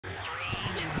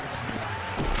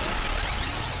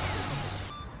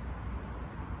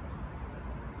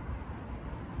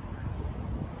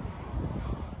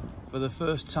For the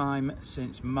first time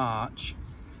since March,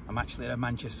 I'm actually at a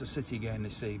Manchester City game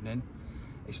this evening.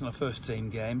 It's not a first team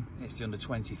game, it's the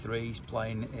under-23s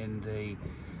playing in the,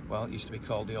 well, it used to be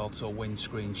called the Auto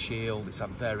Windscreen Shield. It's had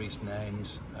various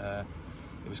names.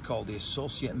 It was called the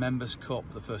Associate Members Cup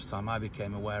the first time I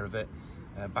became aware of it,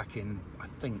 back in, I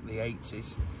think, the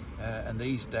 80s. And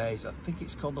these days, I think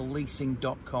it's called the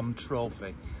Leasing.com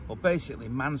Trophy. Well, basically,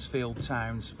 Mansfield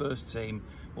Town's first team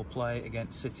will play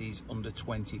against City's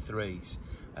under-23s.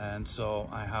 And so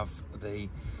I have the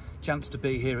chance to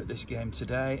be here at this game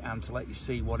today and to let you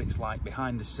see what it's like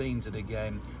behind the scenes at a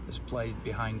game that's played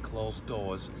behind closed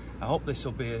doors. I hope this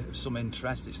will be of some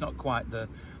interest. It's not quite the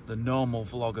normal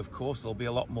vlog, of course. There'll be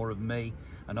a lot more of me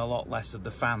and a lot less of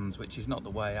the fans, which is not the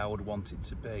way I would want it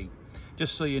to be.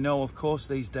 Just so you know, of course,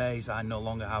 these days I no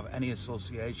longer have any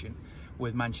association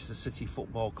with Manchester City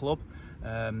Football Club.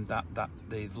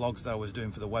 The vlogs that I was doing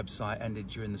for the website ended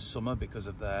during the summer because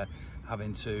of their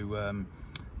having to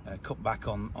cut back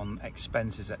on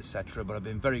expenses, etc. But I've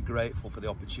been very grateful for the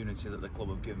opportunity that the club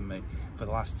have given me for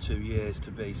the last 2 years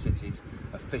to be City's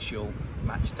official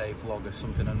match day vlogger,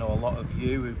 something I know a lot of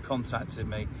you who've contacted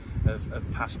me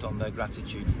have passed on their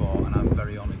gratitude for, and I'm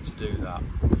very honoured to do that.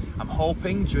 I'm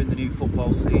hoping during the new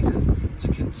football season to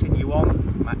continue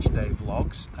on match day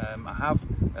vlogs. I have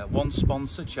one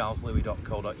sponsor,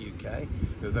 charleslouis.co.uk,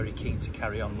 who are very keen to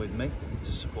carry on with me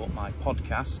to support my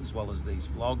podcasts as well as these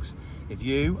vlogs. If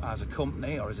you, as a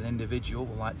company or as an individual,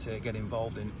 would like to get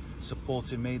involved in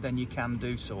supporting me, then you can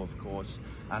do so, of course.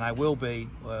 And I will be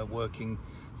working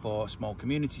for a small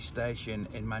community station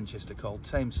in Manchester called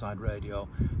Tameside Radio,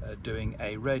 doing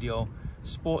a radio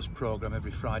sports programme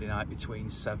every Friday night between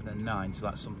 7 and 9. So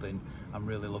that's something I'm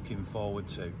really looking forward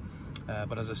to.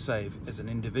 But as I say, if, as an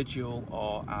individual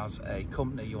or as a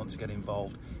company you want to get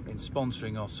involved in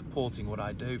sponsoring or supporting what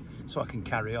I do so I can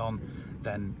carry on,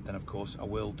 then of course I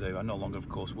will do. I no longer, of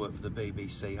course, work for the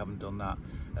BBC, haven't done that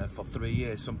for 3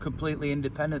 years, so I'm completely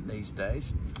independent these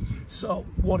days. So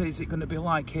what is it going to be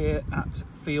like here at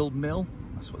Field Mill?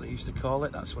 That's what they used to call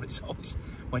it. That's what it's always,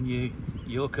 when you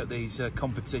look at these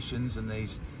competitions and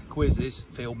these quizzes,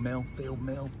 Field Mill,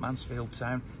 Mansfield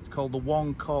Town. It's called the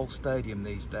One Call Stadium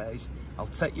these days. I'll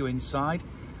take you inside.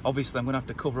 Obviously I'm going to have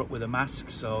to cover up with a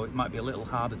mask, so it might be a little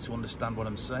harder to understand what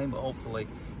I'm saying, but hopefully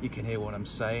you can hear what I'm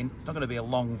saying. It's not going to be a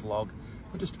long vlog,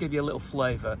 but just to give you a little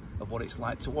flavour of what it's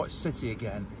like to watch City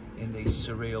again in these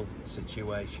surreal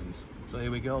situations. So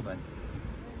here we go then.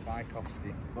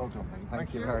 Bajkowski. Well done, mate.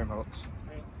 Thank you very much.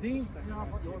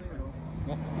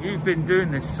 You've been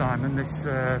doing this, Simon, this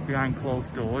behind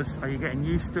closed doors. Are you getting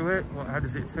used to it? How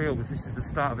does it feel? Because this is the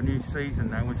start of a new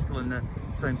season now. We're still in the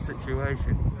same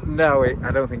situation. No,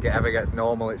 I don't think it ever gets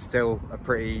normal. It's still a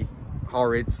pretty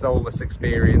horrid, soulless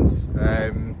experience.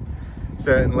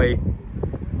 Certainly,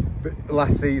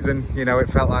 last season, you know, it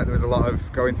felt like there was a lot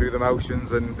of going through the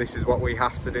motions, and this is what we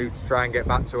have to do to try and get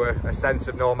back to a sense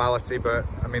of normality. But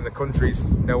I mean, the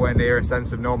country's nowhere near a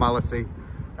sense of normality.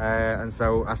 And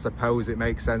so I suppose it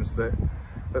makes sense that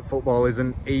football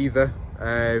isn't either,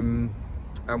 and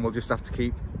we'll just have to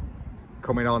keep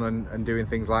coming on and doing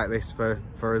things like this for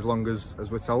as long as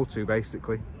we're told to,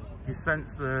 basically. Do you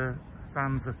sense the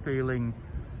fans are feeling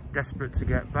desperate to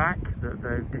get back, that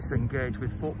they're disengaged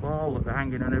with football, that they're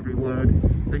hanging on every word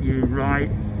that you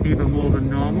write, even more than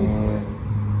normal?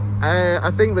 I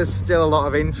think there's still a lot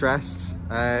of interest.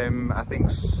 I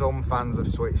think some fans have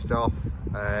switched off.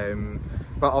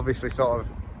 But obviously sort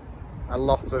of a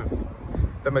lot of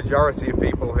the majority of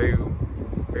people who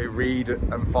read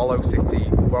and follow City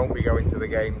won't be going to the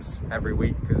games every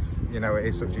week because, you know, it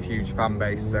is such a huge fan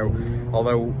base. So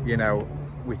although, you know,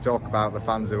 we talk about the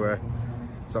fans who are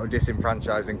sort of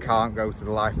disenfranchised and can't go to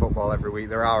the live football every week,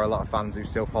 there are a lot of fans who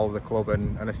still follow the club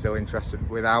and are still interested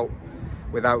without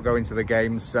going to the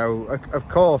games. So of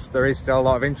course there is still a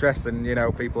lot of interest, and, you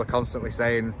know, people are constantly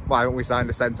saying, why haven't we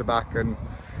signed a centre-back and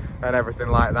everything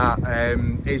like that.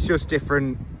 It's just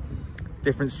different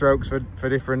strokes for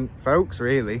different folks,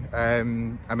 really. I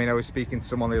mean, I was speaking to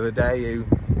someone the other day who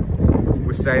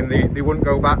was saying they wouldn't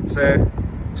go back to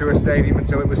a stadium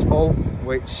until it was full,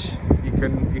 which you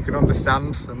can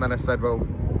understand. And then I said, well,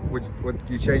 would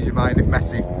you change your mind if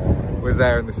Messi was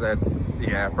there? And they said,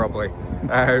 yeah, probably.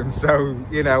 So,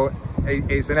 you know,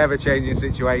 it's an ever-changing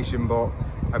situation, but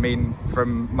I mean,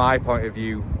 from my point of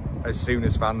view, as soon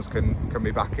as fans can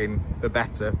be back in, the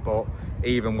better. But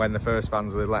even when the first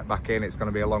fans are let back in, it's going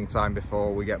to be a long time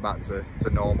before we get back to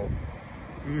normal.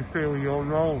 Do you feel your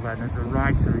role then as a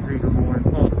writer is even more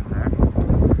important now?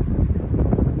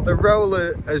 The role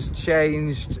has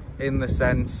changed in the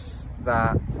sense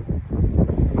that,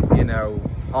 you know,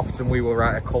 often we will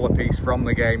write a colour piece from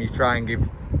the game. You try and give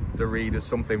the readers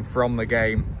something from the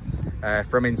game,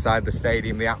 from inside the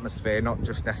stadium, the atmosphere, not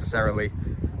just necessarily,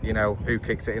 you know, who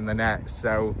kicked it in the net.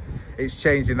 So it's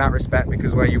changed in that respect,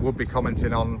 because where you would be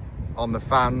commenting on the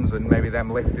fans and maybe them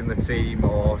lifting the team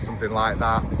or something like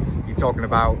that, you're talking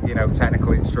about, you know,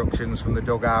 technical instructions from the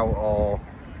dugout, or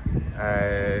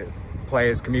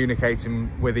players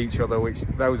communicating with each other, which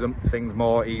those are things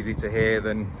more easy to hear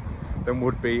than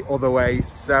would be other ways.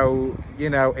 So, you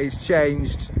know, it's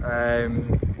changed,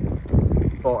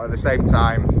 but at the same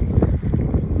time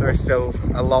there is still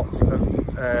a lot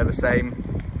of the same,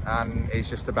 and it's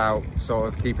just about sort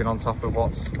of keeping on top of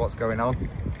what's going on.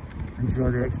 Enjoy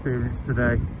the experience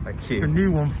today. Thank you. It's a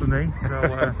new one for me,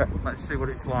 so let's see what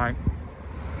it's like.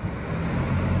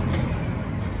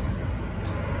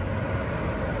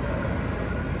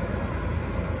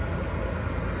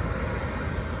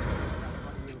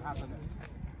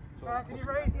 Can you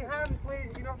raise your hand, please?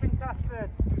 You're not been tested.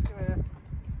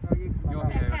 You're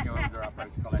here and you're under our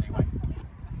protocol anyway.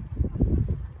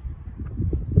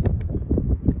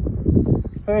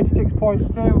 36.2.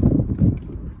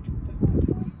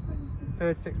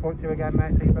 36.2 again,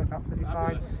 mate, so you're both absolutely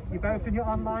fine. You both in your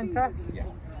online test? Yeah.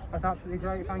 That's absolutely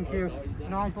great, thank you.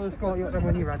 Nice, we'll escort you up then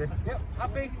when you're ready. Yep,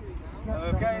 happy?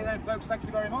 Yep, Okay then folks, thank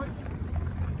you very much.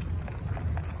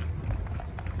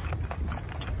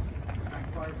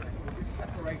 We'll just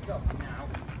separate up now.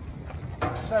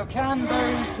 So can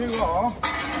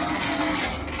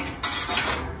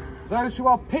those who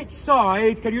are pitch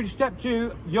side, can you just step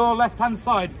to your left hand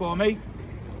side for me?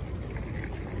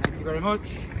 Thank you very much.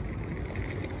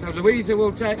 So Louisa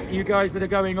will take you guys that are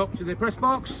going up to the press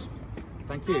box.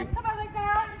 Thank you. Come on,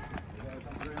 guys.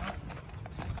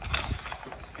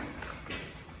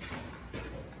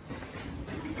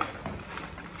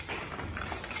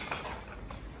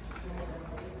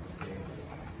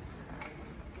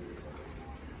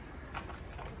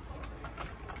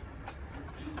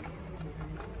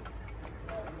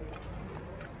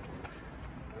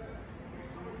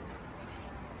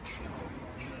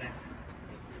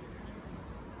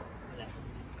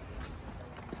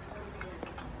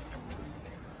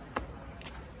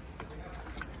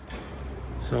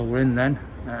 So we're in then.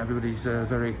 Everybody's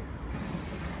very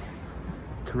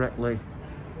correctly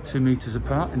 2 metres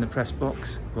apart in the press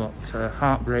box, but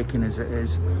heartbreaking as it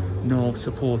is, no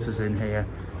supporters in here.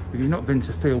 If you've not been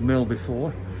to Field Mill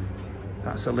before,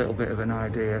 that's a little bit of an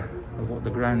idea of what the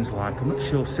ground's like. I'm not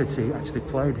sure City actually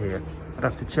played here. I'd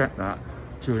have to check that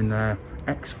during their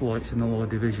exploits in the lower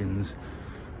divisions.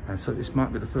 So this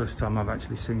might be the first time I've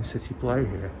actually seen City play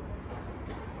here.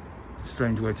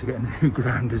 Strange way to get a new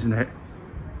ground, isn't it?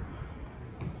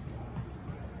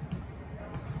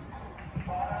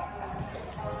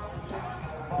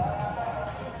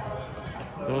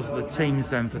 Those are the teams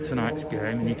then for tonight's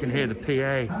game, and you can hear the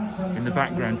PA in the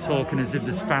background talking as if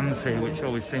there's fans here, which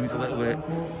always seems a little bit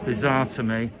bizarre to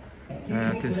me.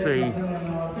 I can see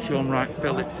Sean Wright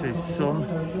Phillips' son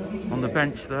on the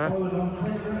bench there.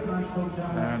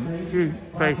 A few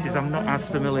faces I'm not as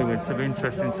familiar with, so it'll be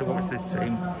interesting to watch this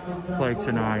team play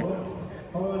tonight.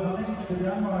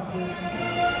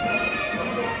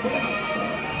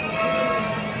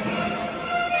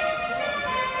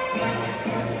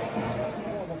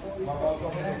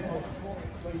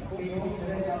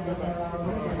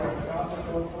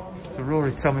 So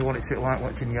Rory, tell me what it's like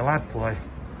watching your lad play.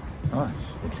 Oh,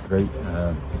 it's great.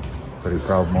 Very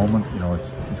proud moment. You know,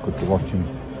 it's good to watch him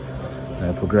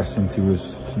progress since he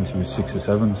was 6 or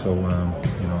 7. So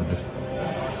you know, just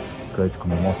it's great to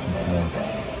come and watch him. You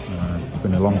know, it's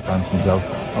been a long time since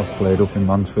I've played up in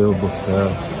Mansfield, but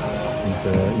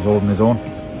he's holding his own.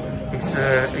 He's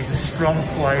a strong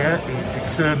player. He's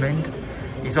determined.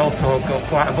 He's also got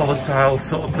quite a volatile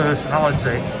sort of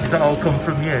personality. Does that all come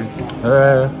from you?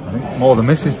 I think more the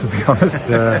missus, to be honest.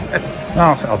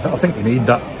 No, I think you need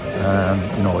that.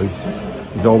 You know,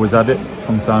 he's always had it.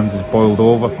 Sometimes he's boiled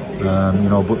over. You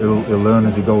know, but he'll learn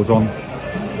as he goes on.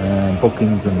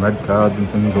 Bookings and red cards and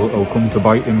things will come to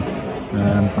bite him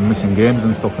from missing games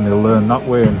and stuff, and he'll learn that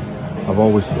way. And I've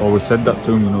always said that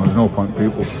to him. You know, there's no point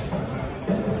people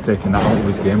taking that out of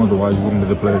his game, otherwise he wouldn't be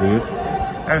the player he is.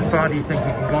 How far do you think he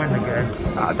can go in the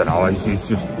game? I don't know. He's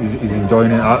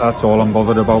enjoying it. That's all I'm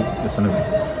bothered about. Listen, if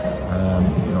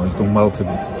you know, he's done well to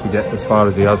get as far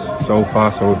as he has so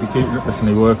far. So if he keeps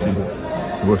he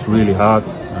works really hard.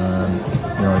 You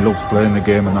know, he loves playing the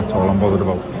game, and that's all I'm bothered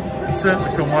about.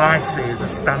 Certainly, from what I see, as a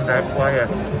standout player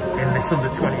in this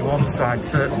under-21 side,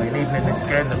 certainly, and even in this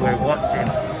game that we're watching,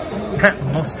 Pep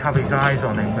must have his eyes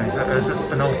on him as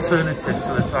an alternative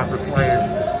to the type of players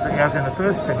that he has in the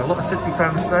first team. A lot of City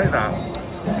fans say that.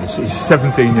 he's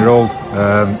 17-year-old.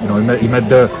 You know, he made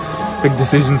the big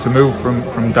decision to move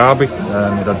from Derby.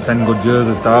 He'd had 10 good years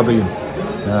at Derby,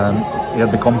 and he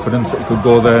had the confidence that he could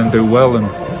go there and do well. And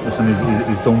listen,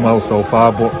 he's done well so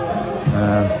far, but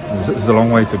there's a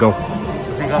long way to go.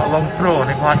 Has he got a long throw on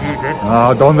him like you did?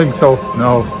 I don't think so.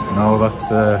 No,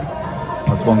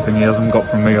 that's one thing he hasn't got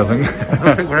from me, I think. I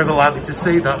don't think we're ever likely to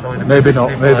see that though. Maybe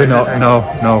not.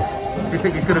 No. Do you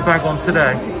think he's going to bag on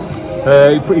today?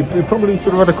 He probably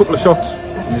should have had a couple of shots.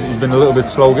 He's been a little bit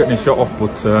slow getting his shot off,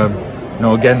 but you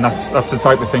know, again, that's the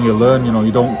type of thing you learn. You know,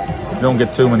 you don't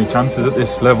get too many chances at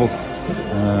this level.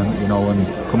 You know, and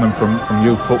coming from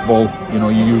youth football, you know,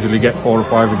 you usually get 4 or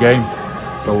 5 a game.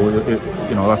 So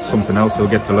you know, that's something else he'll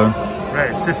get to learn.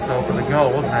 Great assist though for the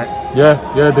goal, wasn't it?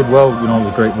 Yeah, did well. You know, it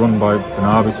was a great run by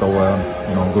Bernardi, so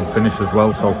you know, good finish as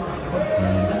well. So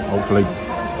hopefully,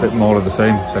 a bit more of the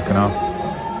same second half.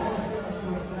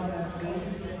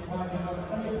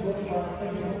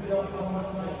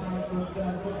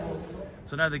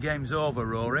 So now the game's over,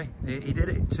 Rory. He did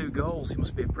it, 2 goals. He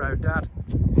must be a proud dad.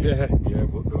 Yeah,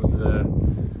 but there was,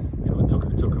 you know, it took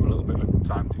him a little bit of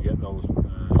time to get those.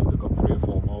 Should have got 3 or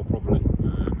 4 more probably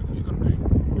if he's going to be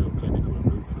real clinical and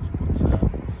ruthless. But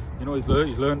you know,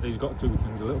 he's learned. He's got to do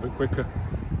things a little bit quicker.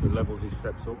 The levels he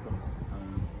steps up, and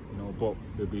you know, but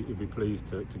he'll be pleased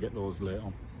to get those late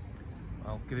on.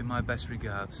 Well, give him my best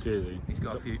regards. Cheers, Ian. He's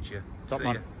got a future. Top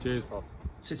man. Cheers, pal.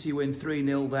 City win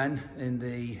 3-0 then in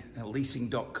the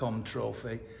leasing.com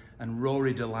trophy, and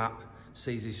Rory Delap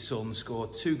sees his son score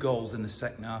 2 goals in the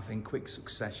second half in quick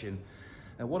succession.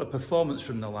 What a performance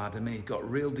from the lad. I mean, he's got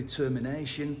real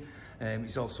determination.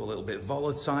 He's also a little bit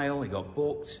volatile. He got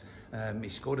booked. He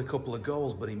scored a couple of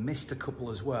goals, but he missed a couple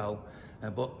as well.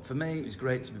 But for me, it was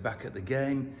great to be back at the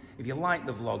game. If you like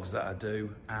the vlogs that I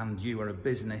do, and you are a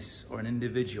business or an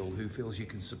individual who feels you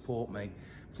can support me,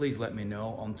 please let me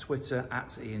know on Twitter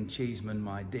at Ian Cheeseman.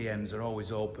 My DMs are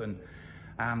always open.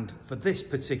 And for this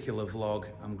particular vlog,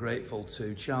 I'm grateful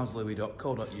to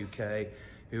charleslouis.co.uk,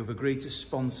 who have agreed to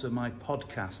sponsor my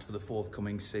podcast for the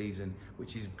forthcoming season,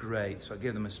 which is great. So I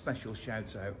give them a special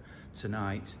shout out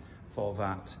tonight for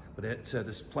that. But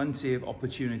there's plenty of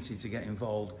opportunity to get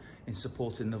involved in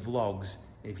supporting the vlogs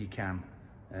if you can.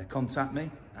 Contact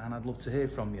me and I'd love to hear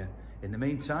from you. In the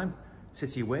meantime,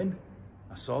 City win.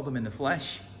 I saw them in the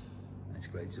flesh, and it's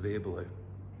great to be a Blue.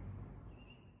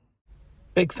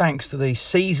 Big thanks to the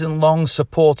season-long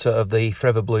supporter of the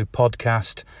Forever Blue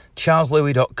podcast,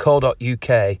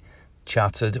 charleslouis.co.uk,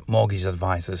 Chartered Mortgage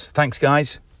Advisors. Thanks,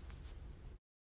 guys.